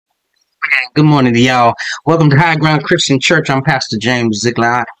Good morning to y'all. Welcome to High Ground Christian Church. I'm Pastor James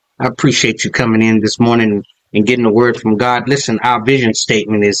Ziegler. I appreciate you coming in this morning and getting the word from God. Listen, our vision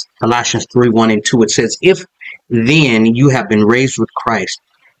statement is Colossians 3:1 and 2. It says, if then you have been raised with Christ,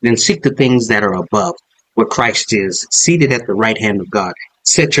 then seek the things that are above, where Christ is, seated at the right hand of God.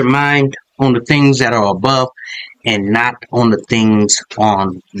 Set your mind on the things that are above and not on the things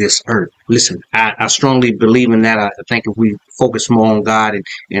on this earth. Listen, I strongly believe in that. I think if we focus more on God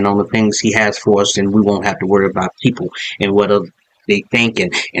and on the things he has for us, then we won't have to worry about people and what they think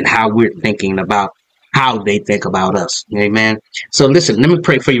and how we're thinking about how they think about us. Amen. So listen, let me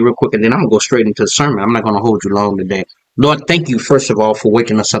pray for you real quick, and then I'm going to go straight into the sermon. I'm not going to hold you long today. Lord, thank you, first of all, for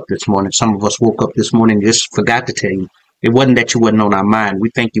waking us up this morning. Some of us woke up this morning and just forgot to tell you. It wasn't that you wasn't on our mind.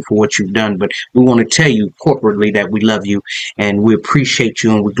 We thank you for what you've done, but we want to tell you corporately that we love you and we appreciate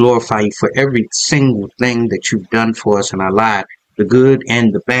you and we glorify you for every single thing that you've done for us in our life, the good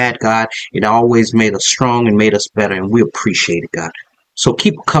and the bad, God. It always made us strong and made us better, and we appreciate it, God. So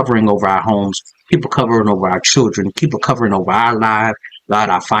keep covering over our homes, keep covering over our children, keep covering over our lives, God,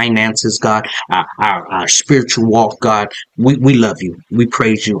 our finances, God, our spiritual walk, God. We love you. We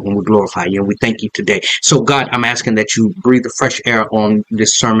praise you and we glorify you and we thank you today. So, God, I'm asking that you breathe the fresh air on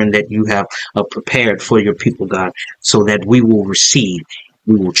this sermon that you have prepared for your people, God, so that we will receive,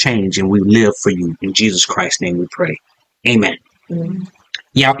 we will change, and we live for you. In Jesus Christ's name we pray. Amen. Mm-hmm.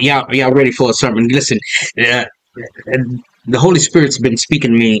 Y'all ready for a sermon? Listen, the Holy Spirit's been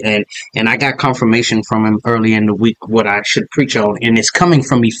speaking to me, and I got confirmation from him early in the week what I should preach on, and it's coming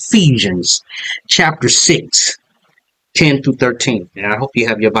from Ephesians chapter 6, 10 through 13. And I hope you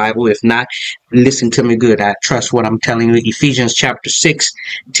have your Bible. If not, listen to me good. I trust what I'm telling you. Ephesians chapter 6,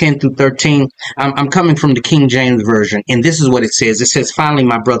 10 through 13. I'm coming from the King James Version, and this is what it says. It says, finally,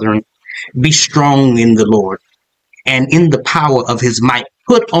 my brethren, be strong in the Lord and in the power of his might.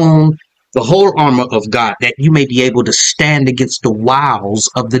 Put on the whole armor of God, that you may be able to stand against the wiles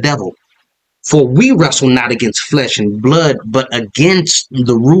of the devil. For we wrestle not against flesh and blood, but against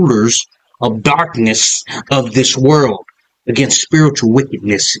the rulers of darkness of this world, against spiritual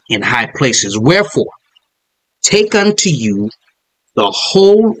wickedness in high places. Wherefore, take unto you the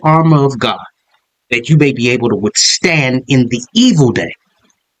whole armor of God, that you may be able to withstand in the evil day,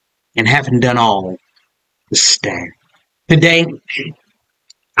 and having done all, to stand. Today,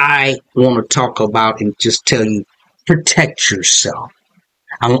 I want to talk about and just tell you, protect yourself.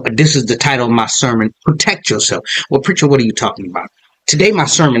 This is the title of my sermon, protect yourself. Well, preacher, what are you talking about? Today, my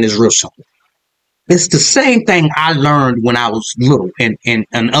sermon is real simple. It's the same thing I learned when I was little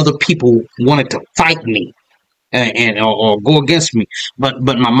and other people wanted to fight me or go against me. But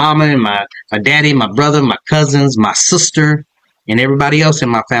my mama and my daddy, my brother, my cousins, my sister, and everybody else in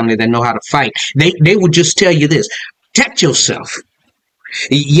my family that know how to fight, they would just tell you this, protect yourself.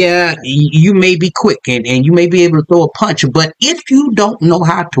 Yeah, you may be quick and you may be able to throw a punch, but if you don't know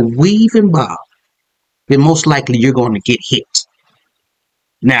how to weave and bob, then most likely you're going to get hit.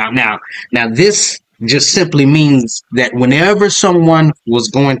 Now, this just simply means that whenever someone was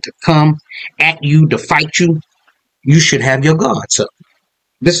going to come at you to fight you, you should have your guards up.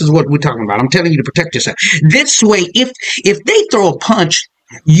 This is what we're talking about. I'm telling you to protect yourself. This way, if they throw a punch,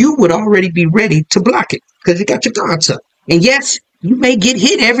 you would already be ready to block it because you got your guards up. And yes, you may get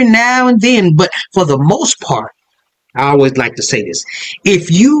hit every now and then, but for the most part, I always like to say this. If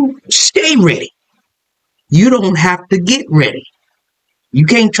you stay ready, you don't have to get ready. You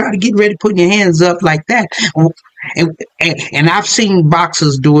can't try to get ready putting your hands up like that. And I've seen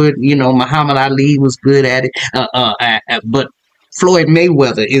boxers do it. You know, Muhammad Ali was good at it. But Floyd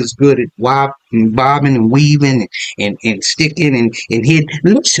Mayweather is good at bobbing and weaving and sticking and hitting.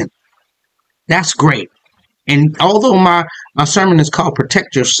 Listen, that's great. And although my sermon is called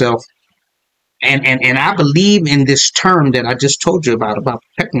Protect Yourself, and I believe in this term that I just told you about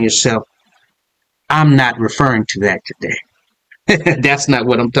protecting yourself, I'm not referring to that today. That's not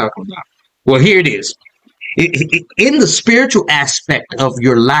what I'm talking about. Well, here it is. In the spiritual aspect of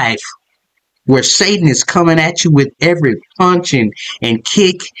your life, where Satan is coming at you with every punch and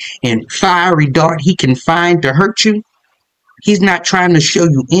kick and fiery dart he can find to hurt you, he's not trying to show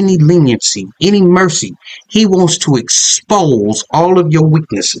you any leniency, any mercy. He wants to expose all of your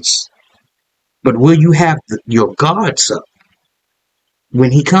weaknesses. But will you have your guards up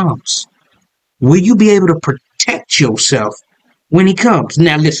when he comes? Will you be able to protect yourself when he comes?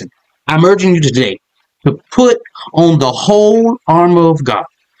 Now listen, I'm urging you today to put on the whole armor of God,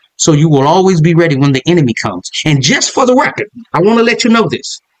 so you will always be ready when the enemy comes. And just for the record, I want to let you know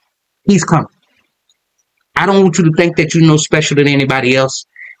this. He's coming. I don't want you to think that you're no special than anybody else.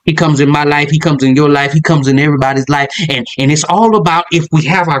 He comes in my life. He comes in your life. He comes in everybody's life. And it's all about if we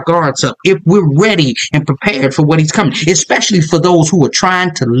have our guards up, if we're ready and prepared for what he's coming, especially for those who are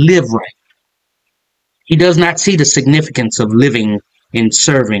trying to live right. He does not see the significance of living and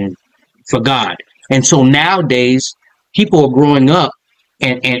serving for God. And so nowadays, people are growing up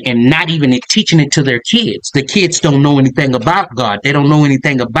and not even teaching it to their kids. The kids don't know anything about God. They don't know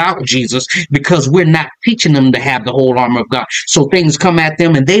anything about Jesus because we're not teaching them to have the whole armor of God. So things come at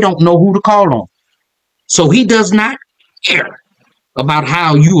them and they don't know who to call on. So he does not care about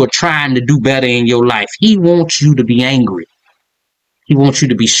how you are trying to do better in your life. He wants you to be angry. He wants you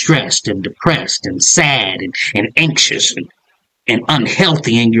to be stressed and depressed and sad and anxious and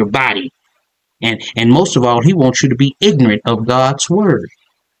unhealthy in your body. And most of all, he wants you to be ignorant of God's word.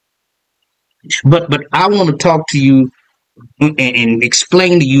 But I want to talk to you and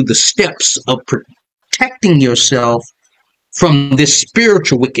explain to you the steps of protecting yourself from this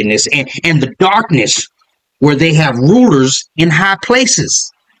spiritual wickedness and the darkness where they have rulers in high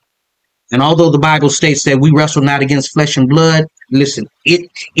places. And although the Bible states that we wrestle not against flesh and blood, listen,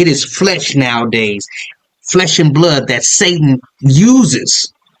 it is flesh nowadays, flesh and blood that Satan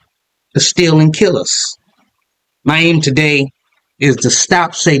uses to steal and kill us. My aim today is to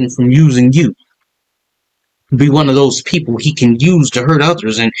stop Satan from using you to be one of those people he can use to hurt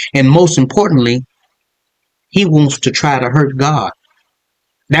others. And most importantly, he wants to try to hurt God.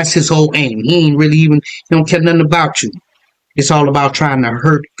 That's his whole aim. He don't care nothing about you. It's all about trying to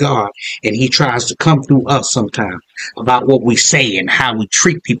hurt God. And he tries to come through us sometimes about what we say and how we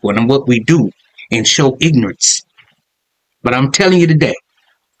treat people and what we do and show ignorance. But I'm telling you today,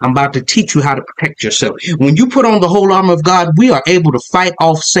 I'm about to teach you how to protect yourself. When you put on the whole armor of God, we are able to fight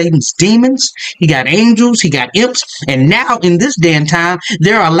off Satan's demons. He got angels, he got imps. And now in this day and time,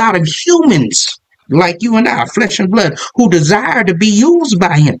 there are a lot of humans like you and I, flesh and blood, who desire to be used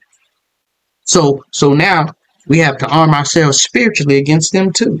by him. So now we have to arm ourselves spiritually against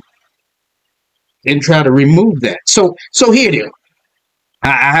them too and try to remove that. So here it is.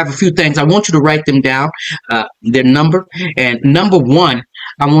 I have a few things. I want you to write them down, their number. And number one,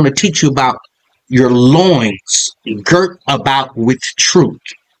 I want to teach you about your loins girt about with truth.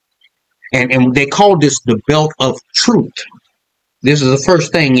 And they call this the belt of truth. This is the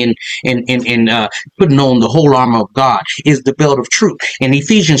first thing in putting on the whole armor of God is the belt of truth. In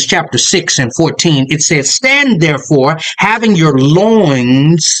Ephesians chapter 6 and 14, it says, "Stand therefore, having your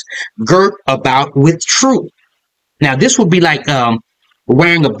loins girt about with truth." Now, this would be like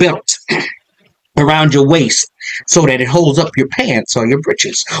wearing a belt around your waist so that it holds up your pants or your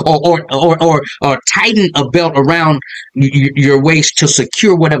breeches, or tighten a belt around your waist to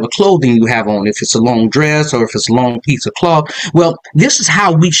secure whatever clothing you have on, if it's a long dress or if it's a long piece of cloth. Well, this is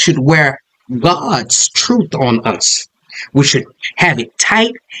how we should wear God's truth on us. We should have it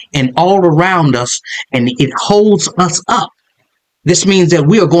tight and all around us, and it holds us up. This means that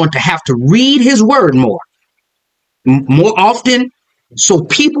we are going to have to read his word more often, so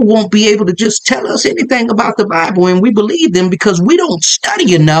people won't be able to just tell us anything about the Bible and we believe them because we don't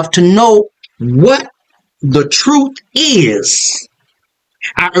study enough to know what the truth is.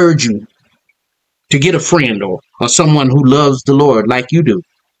 I urge you to get a friend or someone who loves the Lord like you do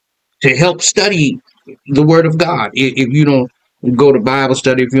to help study the word of God. If you don't go to Bible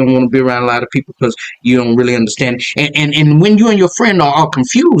study, if you don't want to be around a lot of people because you don't really understand. And when you and your friend are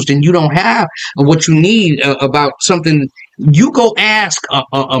confused and you don't have what you need about something, you go ask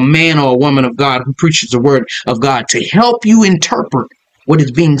a man or a woman of God who preaches the word of God to help you interpret what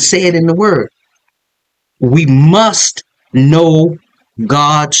is being said in the word. We must know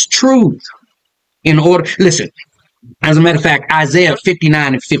God's truth in order. Listen, as a matter of fact, Isaiah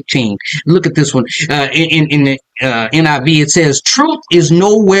 59 and 15. Look at this one. In the NIV, it says, "Truth is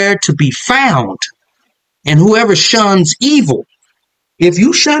nowhere to be found, and whoever shuns evil." If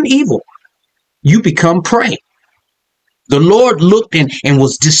you shun evil, you become prey. The Lord looked and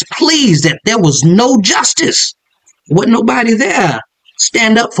was displeased that there was no justice. Wasn't nobody there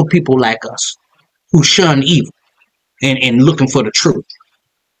stand up for people like us who shun evil and looking for the truth.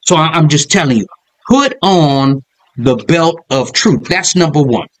 So I'm just telling you, put on the belt of truth. That's number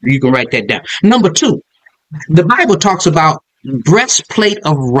one. You can write that down. Number two, the Bible talks about breastplate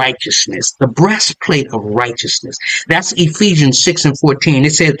of righteousness. The breastplate of righteousness. That's Ephesians 6 and 14.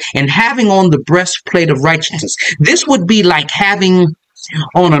 It says, "And having on the breastplate of righteousness." This would be like having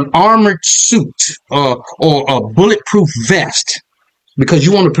on an armored suit or a bulletproof vest, because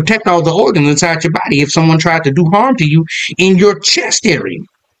you want to protect all the organs inside your body if someone tried to do harm to you in your chest area.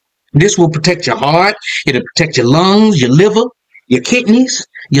 This will protect your heart. It'll protect your lungs, your liver, your kidneys,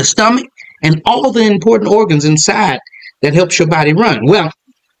 your stomach, and all the important organs inside that helps your body run. Well,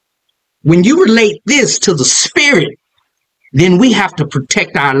 When you relate this to the spirit, then we have to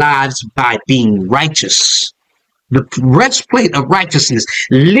protect our lives by being righteous. The breastplate of righteousness.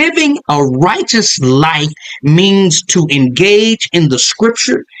 Living a righteous life means to engage in the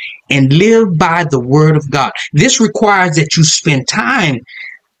scripture and live by the word of God. This requires that you spend time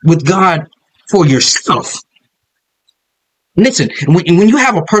with God for yourself. Listen, when you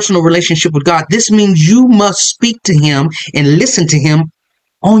have a personal relationship with God, this means you must speak to him and listen to him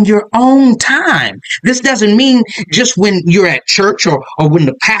on your own time. This doesn't mean just when you're at church or when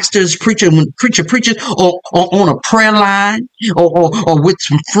the pastor is preaching, when the preacher preaches, or on a prayer line or with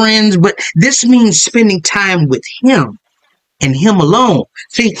some friends, but this means spending time with him and him alone.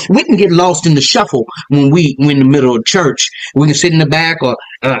 See, we can get lost in the shuffle when we're in the middle of church. We can sit in the back or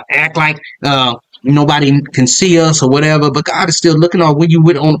act like nobody can see us or whatever, but God is still looking. Or when you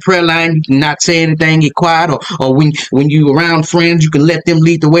with on the prayer line, you can not say anything, get quiet, or when you around friends, you can let them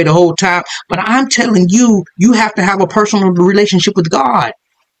lead the way the whole time. But I'm telling you, you have to have a personal relationship with God.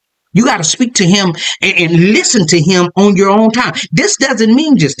 You got to speak to him and listen to him on your own time. This doesn't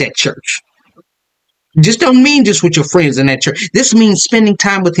mean just at church. Just don't mean just with your friends in that church. This means spending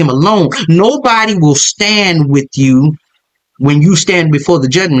time with him alone. Nobody will stand with you when you stand before the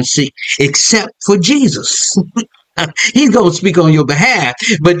judgment seat, except for Jesus. He's going to speak on your behalf,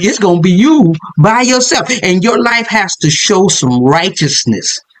 but it's going to be you by yourself. And your life has to show some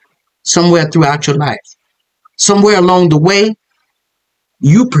righteousness somewhere throughout your life. Somewhere along the way,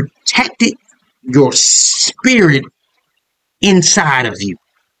 you protected your spirit inside of you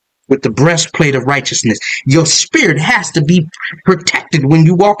with the breastplate of righteousness. Your spirit has to be protected when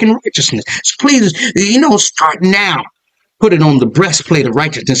you walk in righteousness. So please, start now. Put it on the breastplate of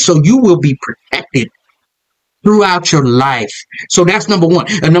righteousness so you will be protected throughout your life. So that's number one.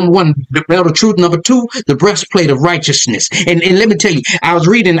 Number one, the belt of truth. Number two, the breastplate of righteousness. And let me tell you, I was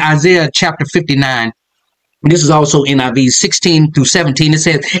reading Isaiah chapter 59. This is also NIV 16 through 17. It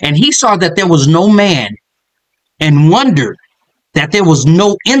says, and he saw that there was no man and wondered that there was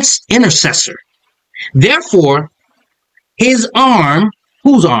no intercessor. Therefore, his arm,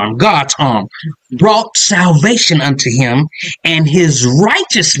 whose arm? God's arm, brought salvation unto him, and his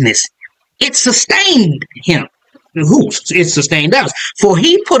righteousness, it sustained him. It sustained us. For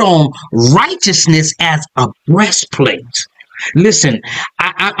he put on righteousness as a breastplate. Listen,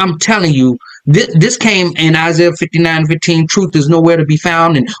 I'm telling you, this came in Isaiah 59:15. Truth is nowhere to be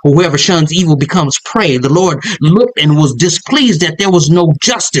found, and whoever shuns evil becomes prey. The Lord looked and was displeased that there was no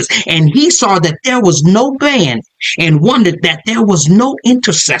justice, and he saw that there was no man, and wondered that there was no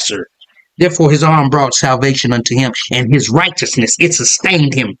intercessor. Therefore his arm brought salvation unto him, and his righteousness, it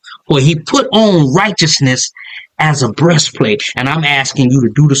sustained him. For he put on righteousness as a breastplate. And I'm asking you to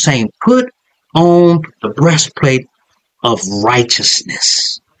do the same. Put on the breastplate of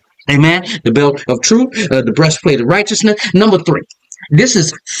righteousness. Amen. The belt of truth, the breastplate of righteousness. Number three, this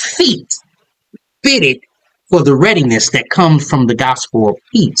is feet fitted for the readiness that comes from the gospel of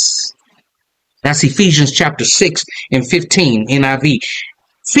peace. That's Ephesians chapter 6:15 NIV.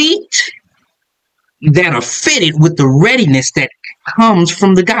 Feet that are fitted with the readiness that comes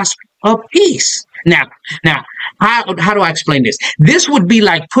from the gospel of peace. Now, how do I explain this? This would be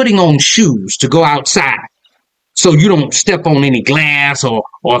like putting on shoes to go outside, so you don't step on any glass or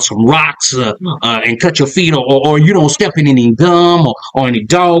some rocks and cut your feet, or you don't step in any gum or any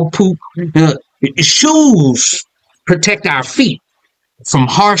dog poop. Shoes protect our feet from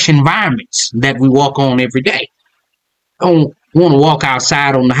harsh environments that we walk on every day. Don't want to walk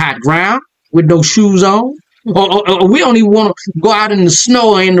outside on the hot ground with no shoes on. Or we don't even want to go out in the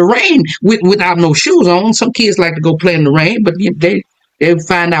snow or in the rain without no shoes on. Some kids like to go play in the rain, but they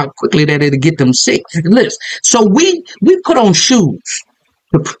find out quickly that it'll get them sick. Listen, so we put on shoes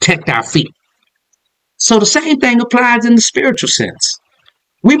to protect our feet. So the same thing applies in the spiritual sense.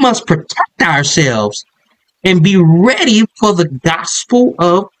 We must protect ourselves and be ready for the gospel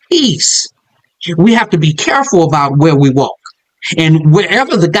of peace. We have to be careful about where we walk. And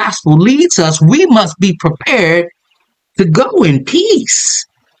wherever the gospel leads us, we must be prepared to go in peace.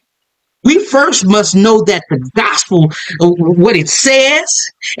 We first must know that the gospel, what it says,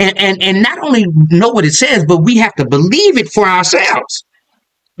 and not only know what it says, but we have to believe it for ourselves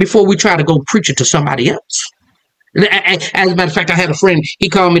before we try to go preach it to somebody else. As a matter of fact, I had a friend, he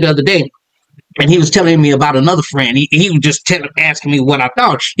called me the other day, and he was telling me about another friend. He was just asking me what I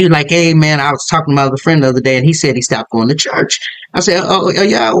thought. He was like, hey, man, I was talking about a friend the other day, and he said he stopped going to church. I said, oh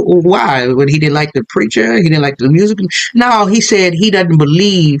yeah, why? But he didn't like the preacher? He didn't like the music? No, he said he doesn't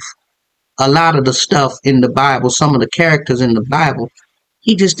believe a lot of the stuff in the Bible, some of the characters in the Bible.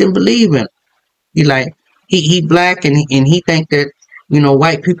 He just didn't believe in. He black, and he think that,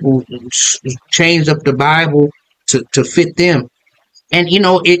 white people changed up the Bible to fit them. And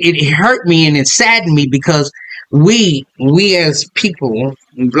it hurt me and it saddened me because we as people,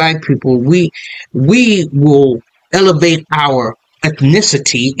 black people, we will elevate our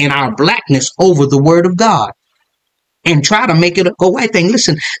ethnicity and our blackness over the word of God and try to make it a white thing.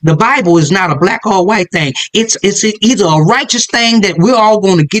 Listen, the Bible is not a black or white thing. It's either a righteous thing that we're all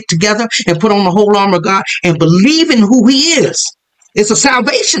going to get together and put on the whole armor of God and believe in who he is. It's a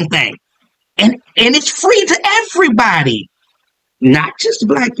salvation thing. And it's free to everybody. Not just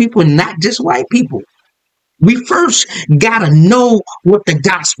black people, not just white people. We first got to know what the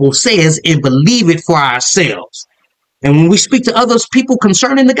gospel says and believe it for ourselves. And when we speak to others people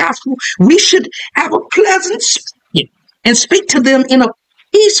concerning the gospel, we should have a pleasant spirit and speak to them in a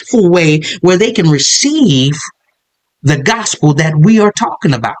peaceful way where they can receive the gospel that we are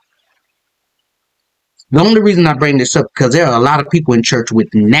talking about. The only reason I bring this up because there are a lot of people in church with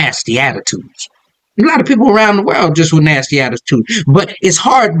nasty attitudes. A lot of people around the world just with nasty attitudes. But it's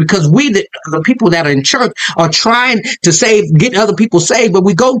hard because we, the people that are in church, are trying to get other people saved, but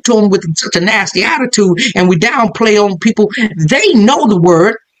we go to them with such a nasty attitude and we downplay on people. They know the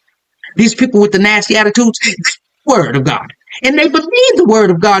word. These people with the nasty attitudes, the word of God. And they believe the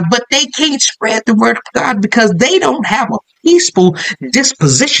word of God, but they can't spread the word of God because they don't have a peaceful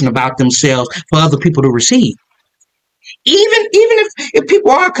disposition about themselves for other people to receive. Even if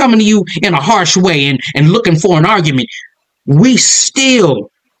people are coming to you in a harsh way and looking for an argument, we still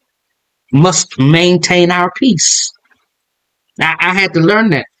must maintain our peace. I had to learn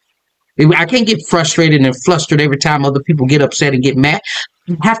that. I can't get frustrated and flustered every time other people get upset and get mad.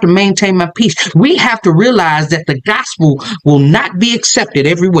 I have to maintain my peace. We have to realize that the gospel will not be accepted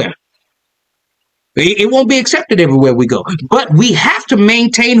everywhere. It won't be accepted everywhere we go. But we have to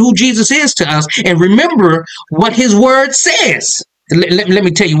maintain who Jesus is to us and remember what his word says. Let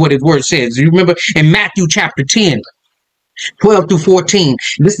me tell you what his word says. You remember in Matthew chapter 10, 12 through 14,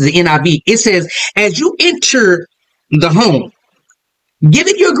 this is the NIV. It says, as you enter the home, give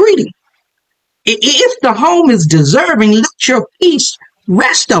it your greeting. If the home is deserving, let your peace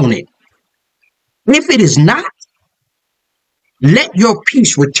rest on it. If it is not, let your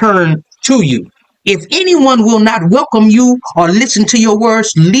peace return to you. If anyone will not welcome you or listen to your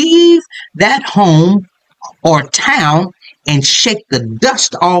words, leave that home or town and shake the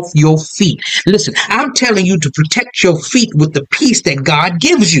dust off your feet. Listen, I'm telling you to protect your feet with the peace that God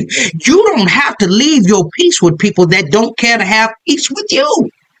gives you. You don't have to leave your peace with people that don't care to have peace with you.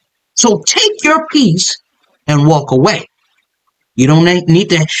 So take your peace and walk away. You don't need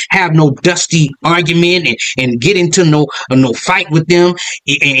to have no dusty argument and get into no fight with them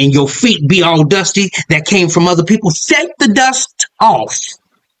and your feet be all dusty that came from other people. Shake the dust off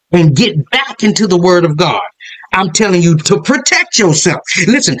and get back into the word of God. I'm telling you to protect yourself.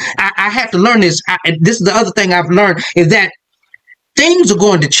 Listen, I have to learn this. This is the other thing I've learned is that things are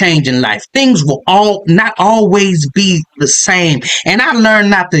going to change in life. Things will not always be the same. And I learned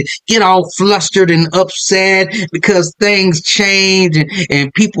not to get all flustered and upset because things change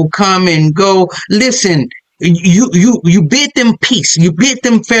and people come and go. Listen, you bid them peace. You bid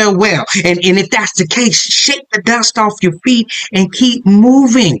them farewell. And if that's the case, shake the dust off your feet and keep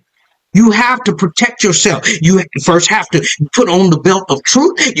moving. You have to protect yourself. You first have to put on the belt of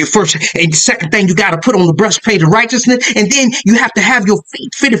truth. And the second thing, you got to put on the breastplate of righteousness. And then you have to have your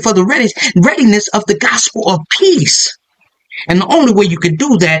feet fitted for the readiness of the gospel of peace. And the only way you can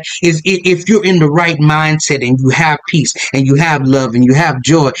do that is if you're in the right mindset and you have peace and you have love and you have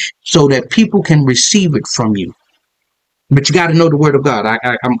joy so that people can receive it from you. But you got to know the word of God.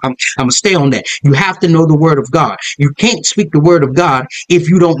 I'm going to stay on that. You have to know the word of God. You can't speak the word of God if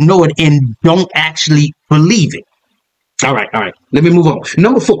you don't know it and don't actually believe it. All right. Let me move on.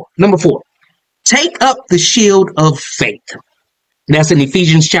 Number four. Take up the shield of faith. That's in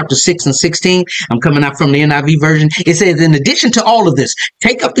Ephesians chapter 6 and 16. I'm coming out from the NIV version. It says, in addition to all of this,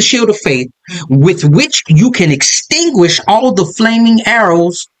 take up the shield of faith with which you can extinguish all the flaming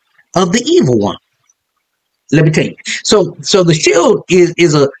arrows of the evil one. Let me tell you. So the shield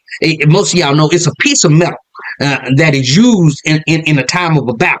is most of y'all know it's a piece of metal that is used in a time of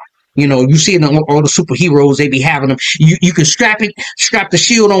a battle. You know, you see it in all the superheroes, they be having them. You can strap the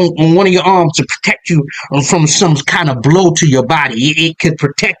shield on one of your arms to protect you from some kind of blow to your body. It could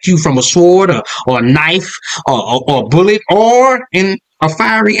protect you from a sword or a knife or a bullet or in a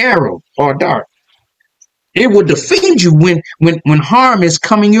fiery arrow or a dart. It will defend you when harm is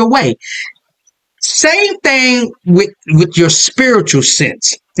coming your way. Same thing with your spiritual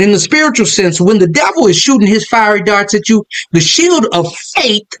sense. In the spiritual sense, when the devil is shooting his fiery darts at you, the shield of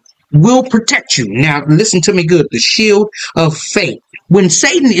faith will protect you. Now, listen to me good. The shield of faith when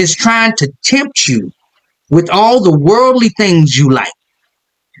Satan is trying to tempt you with all the worldly things you like,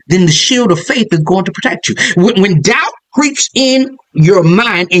 then the shield of faith is going to protect you. When doubt creeps in your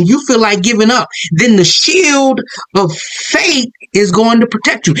mind and you feel like giving up, then the shield of faith is going to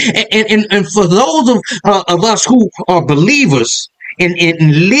protect you. And for those of us who are believers and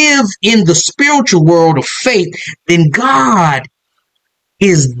live in the spiritual world of faith, then God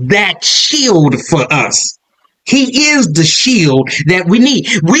is that shield for us. He is the shield that we need.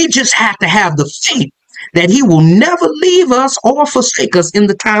 We just have to have the faith that he will never leave us or forsake us in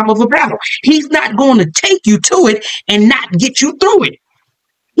the time of a battle. He's not going to take you to it and not get you through it.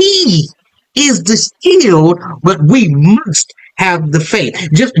 He is the shield, but we must have the faith.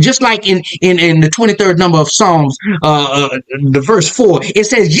 Just like in the 23rd number of Psalms, the verse 4, it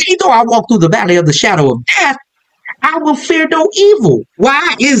says, yea, though I walk through the valley of the shadow of death, I will fear no evil.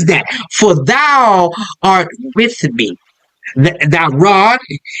 Why is that? For thou art with me. Thy rod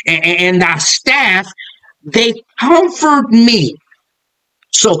and thy staff, they comfort me.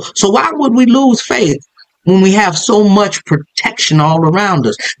 So why would we lose faith when we have so much protection all around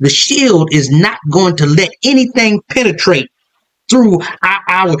us? The shield is not going to let anything penetrate through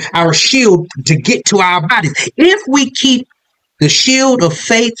our shield to get to our bodies. If we keep the shield of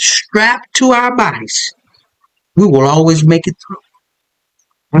faith strapped to our bodies, we will always make it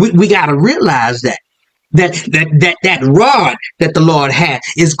through. We got to realize that rod that the Lord has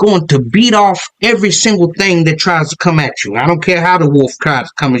is going to beat off every single thing that tries to come at you. I don't care how the wolf tries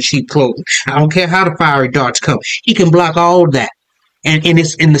to come in sheep clothing. I don't care how the fiery darts come. He can block all that. And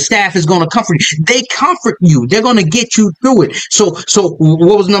the staff is going to comfort you. They comfort you. They're going to get you through it. So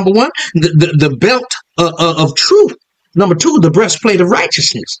what was number one? The belt of truth. Number two, the breastplate of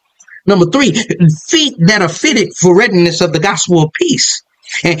righteousness. Number three, feet that are fitted for readiness of the gospel of peace.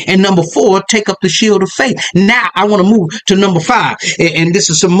 And number four, take up the shield of faith. Now I want to move to number five. And this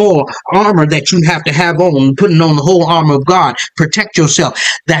is some more armor that you have to have on, putting on the whole armor of God. Protect yourself.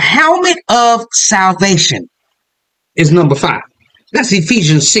 The helmet of salvation is number five. That's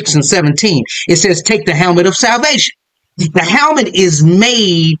Ephesians 6:17. It says, take the helmet of salvation. The helmet is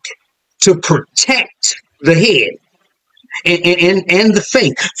made to protect the head and the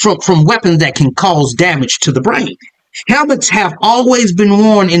faith from weapons that can cause damage to the brain. Helmets have always been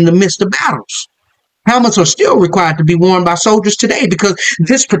worn in the midst of battles. Helmets are still required to be worn by soldiers today because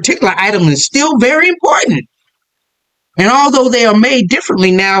this particular item is still very important. And although they are made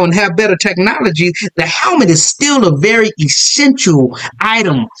differently now and have better technology, the helmet is still a very essential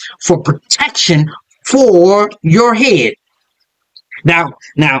item for protection for your head. Now,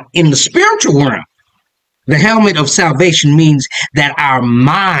 in the spiritual realm, the helmet of salvation means that our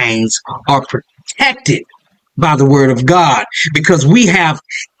minds are protected by the word of God because we have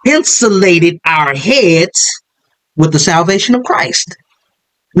insulated our heads with the salvation of Christ.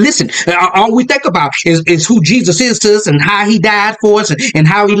 Listen, all we think about is who Jesus is to us and how he died for us and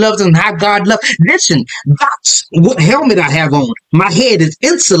how he loves us and how God loves. Listen, that's what helmet I have on. My head is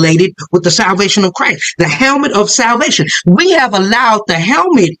insulated with the salvation of Christ, the helmet of salvation. We have allowed the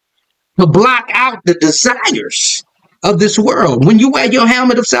helmet to block out the desires of this world. When you wear your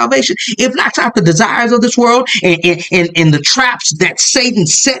helmet of salvation, it blocks out the desires of this world and the traps that Satan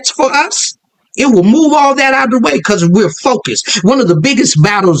sets for us. It will move all that out of the way because we're focused. One of the biggest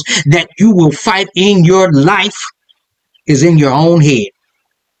battles that you will fight in your life is in your own head.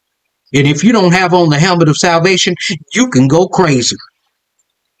 And if you don't have on the helmet of salvation, you can go crazy.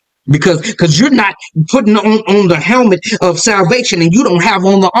 Because you're not putting on the helmet of salvation and you don't have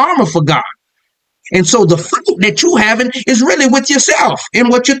on the armor for God. And so the fight that you having is really with yourself and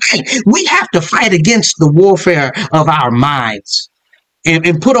what you think. We have to fight against the warfare of our minds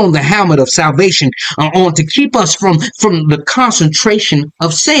and put on the helmet of salvation on to keep us from the concentration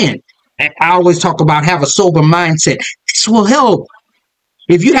of sin. And I always talk about have a sober mindset. This will help.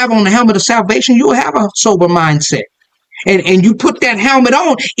 If you have on the helmet of salvation, you'll have a sober mindset. And you put that helmet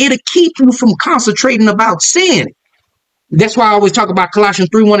on, it'll keep you from concentrating about sin. That's why I always talk about Colossians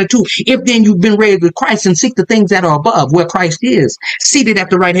 3:1-2. If then you've been raised with Christ and seek the things that are above, where Christ is, seated at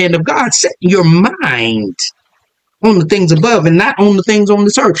the right hand of God, set your mind on the things above and not on the things on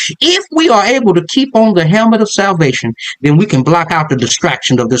this earth. If we are able to keep on the helmet of salvation, then we can block out the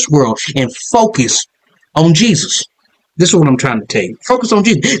distraction of this world and focus on Jesus. This is what I'm trying to tell you. Focus on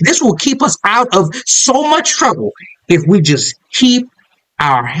Jesus. This will keep us out of so much trouble if we just keep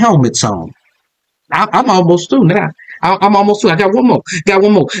our helmets on. I'm almost through now. I'm almost through. I got one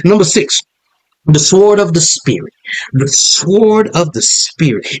more. Number 6. The sword of the Spirit. The sword of the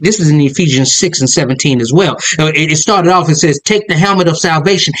Spirit. This is in Ephesians 6 and 17 as well. It started off, it says, take the helmet of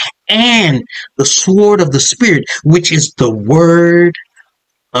salvation and the sword of the Spirit, which is the word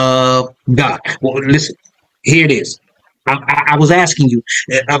of God. Well, listen, here it is. I was asking you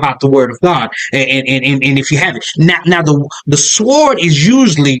about the word of God, and if you have it. Now the sword is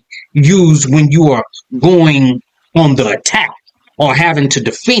usually used when you are going on the attack or having to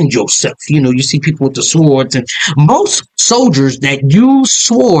defend yourself. You see people with the swords, and most soldiers that use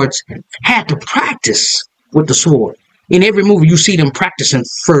swords had to practice with the sword. In every movie, you see them practicing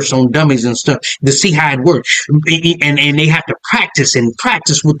first on dummies and stuff to see how it works. And they have to practice and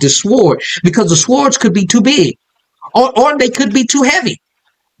practice with the sword because the swords could be too big or they could be too heavy.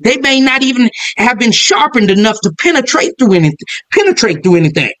 They may not even have been sharpened enough to penetrate through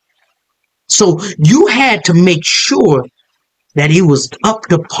anything. So you had to make sure that it was up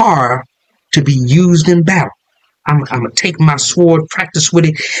to par to be used in battle. I'm gonna take my sword, practice with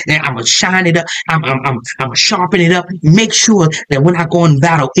it, and I'm gonna shine it up. I'm gonna sharpen it up. Make sure that when I go in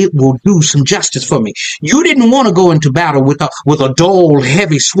battle, it will do some justice for me. You didn't want to go into battle with a dull,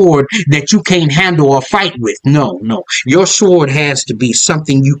 heavy sword that you can't handle or fight with. No. Your sword has to be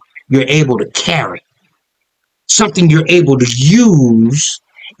something you're able to carry, something you're able to use,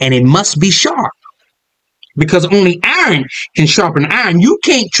 and it must be sharp. Because only iron can sharpen iron. You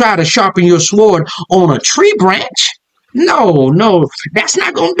can't try to sharpen your sword on a tree branch. No, that's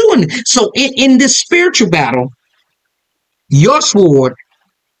not going to do anything. So in this spiritual battle, your sword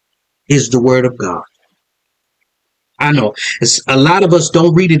is the word of God. I know a lot of us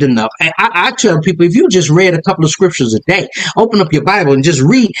don't read it enough. I tell people, if you just read a couple of scriptures a day, open up your Bible and just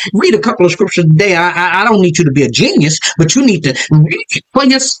read a couple of scriptures a day. I don't need you to be a genius, but you need to read it for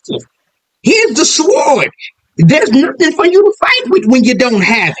yourself. Here's the sword. There's nothing for you to fight with when you don't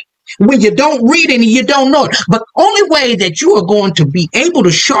have it. When you don't read it and you don't know it. But only way that you are going to be able to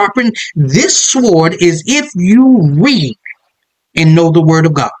sharpen this sword is if you read and know the word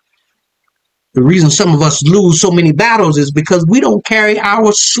of God. The reason some of us lose so many battles is because we don't carry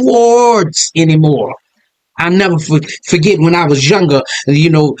our swords anymore. I never forget when I was younger,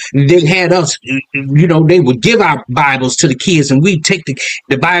 they had us, they would give out Bibles to the kids and we'd take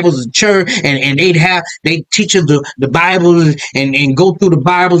the Bibles to church and they'd teach us the Bibles and go through the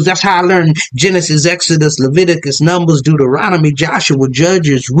Bibles. That's how I learned Genesis, Exodus, Leviticus, Numbers, Deuteronomy, Joshua,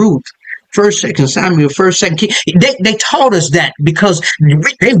 Judges, Ruth, 1st, 2nd Samuel, 1st, 2nd King. They taught us that because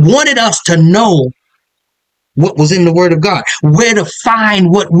they wanted us to know what was in the Word of God, where to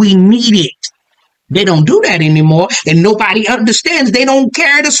find what we needed. They don't do that anymore, and nobody understands. They don't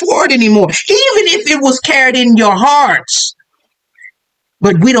carry the sword anymore, even if it was carried in your hearts.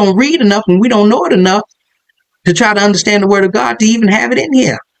 But we don't read enough and we don't know it enough to try to understand the word of God to even have it in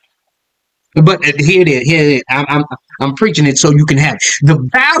here. But here it is. I'm preaching it so you can have it. The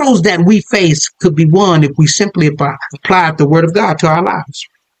battles that we face could be won if we simply apply the word of God to our lives.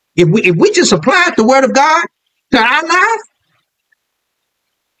 If we just apply the word of God to our lives,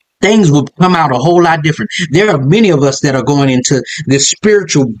 things will come out a whole lot different. There are many of us that are going into this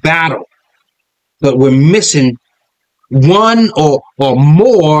spiritual battle, but we're missing one or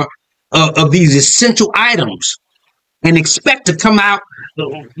more of these essential items and expect to come out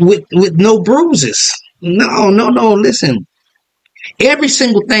with no bruises. No. Listen, every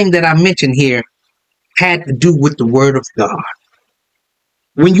single thing that I mentioned here had to do with the word of God.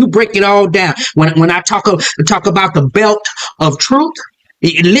 When you break it all down, when I talk about the belt of truth,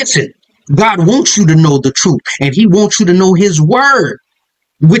 listen, God wants you to know the truth, and he wants you to know his word,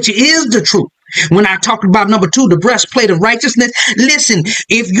 which is the truth. When I talked about number 2, the breastplate of righteousness, listen,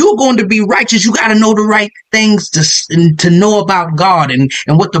 if you're going to be righteous, you got to know the right things to know about God and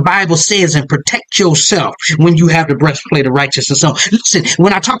what the Bible says and protect yourself when you have the breastplate of righteousness. So listen,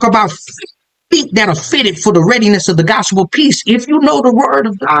 when I talk about feet that are fitted for the readiness of the gospel of peace, if you know the word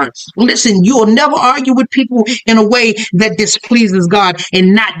of God, listen, you'll never argue with people in a way that displeases God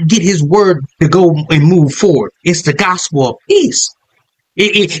and not get his word to go and move forward. It's the gospel of peace.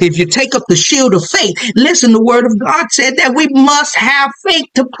 If you take up the shield of faith, listen, the word of God said that we must have faith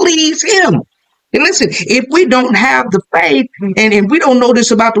to please him. And listen, if we don't have the faith and we don't know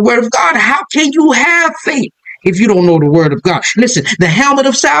this about the word of God, how can you have faith if you don't know the word of God? Listen, the helmet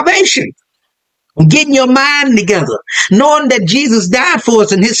of salvation. Getting your mind together, knowing that Jesus died for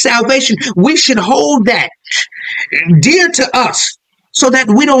us and his salvation, we should hold that dear to us so that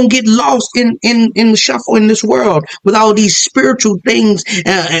we don't get lost in the shuffle in this world with all these spiritual things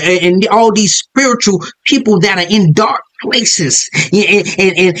and all these spiritual people that are in dark places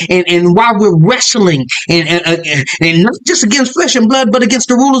and while we're wrestling and not just against flesh and blood, but against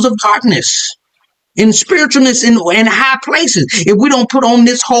the rulers of darkness. in spiritualness in high places if we don't put on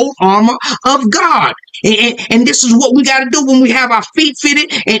this whole armor of God. And this is what we got to do when we have our feet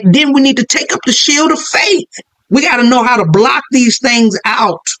fitted. And then we need to take up the shield of faith. We got to know how to block these things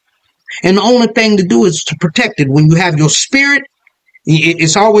out. And the only thing to do is to protect it. When you have your spirit,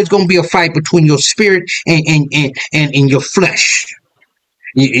 it's always going to be a fight between your spirit and your flesh.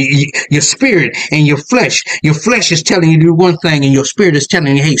 Your spirit and your flesh. Your flesh is telling you to do one thing, and your spirit is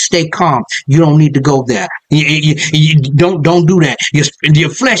telling you, hey, stay calm. You don't need to go there. You don't do that. Your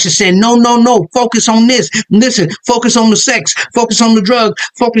flesh is saying, no. Focus on this. Listen, focus on the sex. Focus on the drug.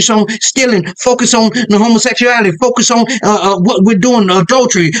 Focus on stealing. Focus on the homosexuality. Focus on what we're doing,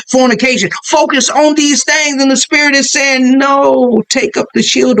 adultery, fornication. Focus on these things. And the spirit is saying, no, take up the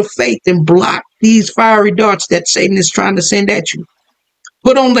shield of faith and block these fiery darts that Satan is trying to send at you.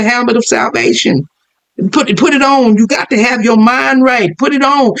 Put on the helmet of salvation. Put it on. You got to have your mind right. Put it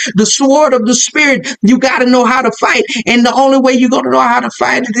on. The sword of the spirit. You got to know how to fight. And the only way you're going to know how to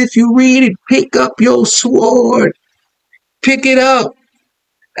fight is if you read it. Pick up your sword. Pick it up.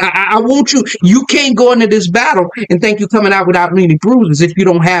 I want you. You can't go into this battle and think you're coming out without any bruises if you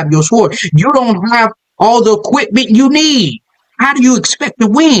don't have your sword. You don't have all the equipment you need. How do you expect to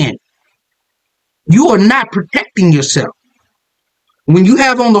win? You are not protecting yourself. When you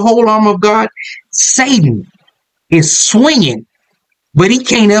have on the whole armor of God, Satan is swinging, but he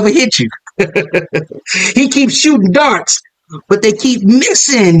can't ever hit you. He keeps shooting darts, but they keep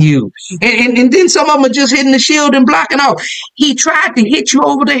missing you. And then some of them are just hitting the shield and blocking off. He tried to hit you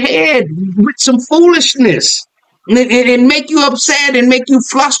over the head with some foolishness and make you upset and make you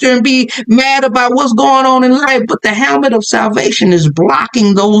fluster and be mad about what's going on in life. But the helmet of salvation is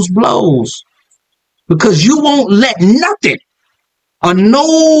blocking those blows because you won't let nothing or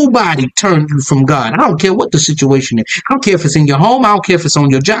nobody turn you from God. I don't care what the situation is. I don't care if it's in your home. I don't care if it's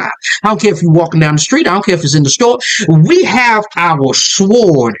on your job. I don't care if you're walking down the street. I don't care if it's in the store. We have our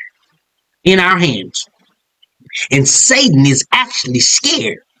sword in our hands. And Satan is actually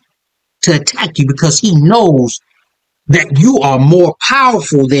scared to attack you because he knows that you are more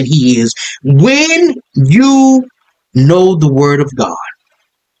powerful than he is when you know the word of God.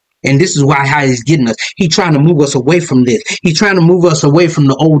 And this is why how he's getting us. He's trying to move us away from this. He's trying to move us away from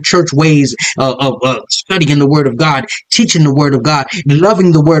the old church ways of studying the word of God, teaching the word of God,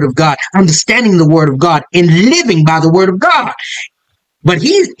 loving the word of God, understanding the word of God, and living by the word of God. But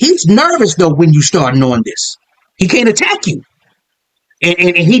he's nervous, though, when you start knowing this. He can't attack you.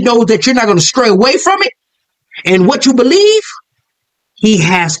 And he knows that you're not going to stray away from it. And what you believe, he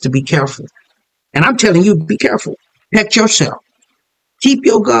has to be careful. And I'm telling you, be careful. Protect yourself. Keep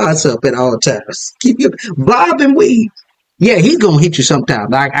your guards up at all times. Keep your bob and weave. Yeah, he's going to hit you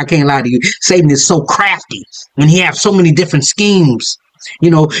sometime. I can't lie to you. Satan is so crafty and he has so many different schemes.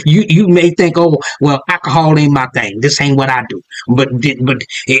 You know, you may think, oh, well, alcohol ain't my thing. This ain't what I do. But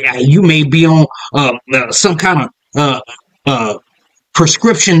you may be on some kind of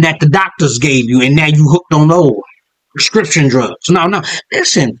prescription that the doctors gave you, and now you hooked on those prescription drugs. No.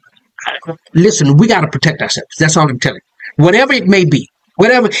 Listen, we got to protect ourselves. That's all I'm telling you. Whatever it may be.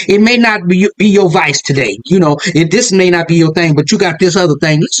 Whatever, it may not be your vice today. You know, this may not be your thing, but you got this other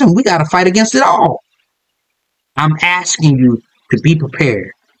thing. Listen, we got to fight against it all. I'm asking you to be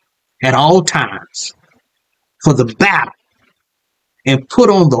prepared at all times for the battle and put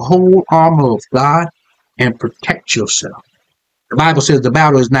on the whole armor of God and protect yourself. The Bible says the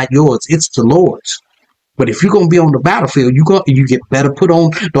battle is not yours, it's the Lord's. But if you're going to be on the battlefield, you get better put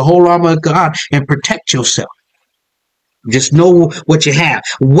on the whole armor of God and protect yourself. Just know what you have.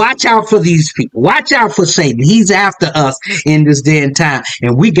 Watch out for these people. Watch out for Satan. He's after us in this day and time.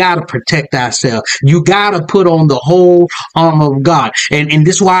 And we got to protect ourselves. You got to put on the whole armor of God. And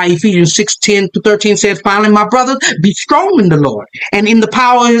this is why Ephesians 6:10-13 says, finally, my brothers, be strong in the Lord and in the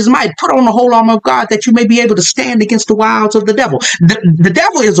power of his might. Put on the whole armor of God that you may be able to stand against the wiles of the devil. The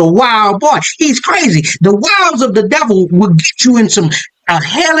devil is a wild boy. He's crazy. The wiles of the devil will get you in a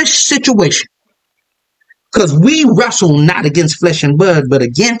hellish situation. Because we wrestle not against flesh and blood, but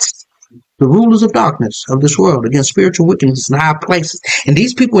against the rulers of darkness of this world, against spiritual wickedness in high places. And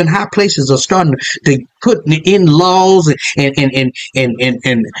these people in high places are starting to put in laws and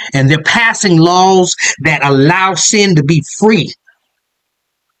they're passing laws that allow sin to be free.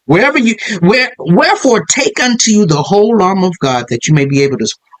 Wherefore take unto you the whole armor of God that you may be able to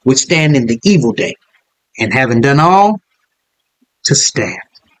withstand in the evil day, and having done all, to stand.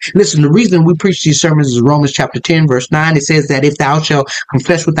 Listen, the reason we preach these sermons is Romans chapter 10, verse 9. It says that if thou shalt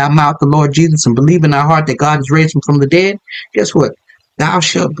confess with thy mouth the Lord Jesus and believe in thy heart that God has raised him from the dead, guess what? Thou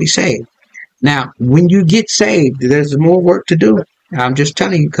shalt be saved. Now, when you get saved, there's more work to do. I'm just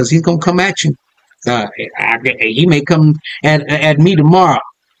telling you, because he's going to come at you. He may come at me tomorrow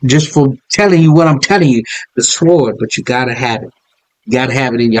just for telling you what I'm telling you, the sword, but you got to have it. You got to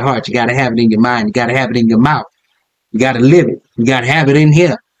have it in your heart. You got to have it in your mind. You got to have it in your mouth. You got to live it. You got to have it in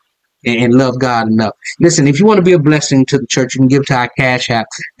here and love God enough. Listen, if you want to be a blessing to the church, you can give to our cash app.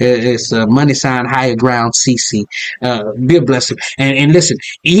 It's money sign Higher Ground CC. Be a blessing. And listen,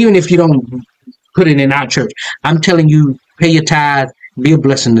 even if you don't put it in our church, I'm telling you, pay your tithe, be a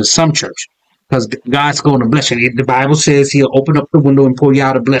blessing to some church. Because God's going to bless you. The Bible says He'll open up the window and pour you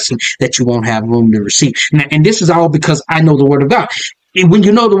out a blessing that you won't have room to receive. And this is all because I know the Word of God. And when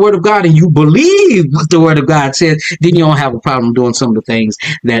you know the Word of God and you believe what the Word of God says, then you don't have a problem doing some of the things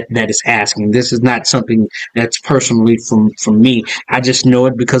that is asking. This is not something that's personally from me. I just know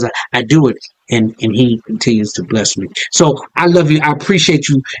it because I do it. And He continues to bless me. So I love you. I appreciate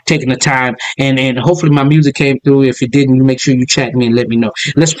you taking the time. And hopefully my music came through. If it didn't, you make sure you chat me and let me know.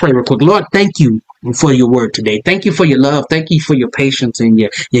 Let's pray real quick. Lord, thank you for your word today. Thank you for your love. Thank you for your patience and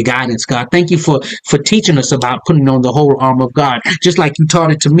your guidance, God. Thank you for teaching us about putting on the whole armor of God. Just like you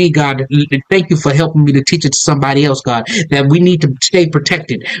taught it to me, God. Thank you for helping me to teach it to somebody else, God, that we need to stay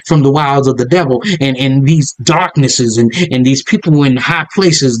protected from the wiles of the devil and these darknesses and these people in high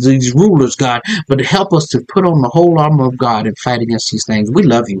places, these rulers, God. But help us to put on the whole armor of God and fight against these things. We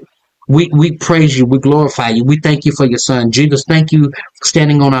love you. We praise you. We glorify you. We thank you for your son, Jesus. Thank you for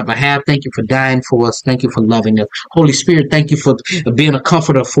standing on our behalf. Thank you for dying for us. Thank you for loving us. Holy Spirit, thank you for being a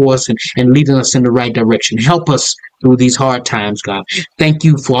comforter for us and leading us in the right direction. Help us through these hard times, God. Thank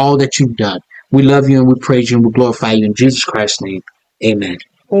you for all that you've done. We love you and we praise you and we glorify you in Jesus Christ's name. Amen.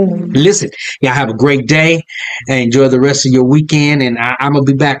 Listen, y'all have a great day and enjoy the rest of your weekend. And I'm going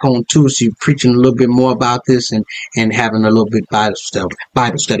to be back on Tuesday preaching a little bit more about this and having a little bit Bible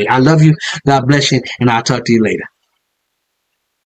study. I love you. God bless you. And I'll talk to you later.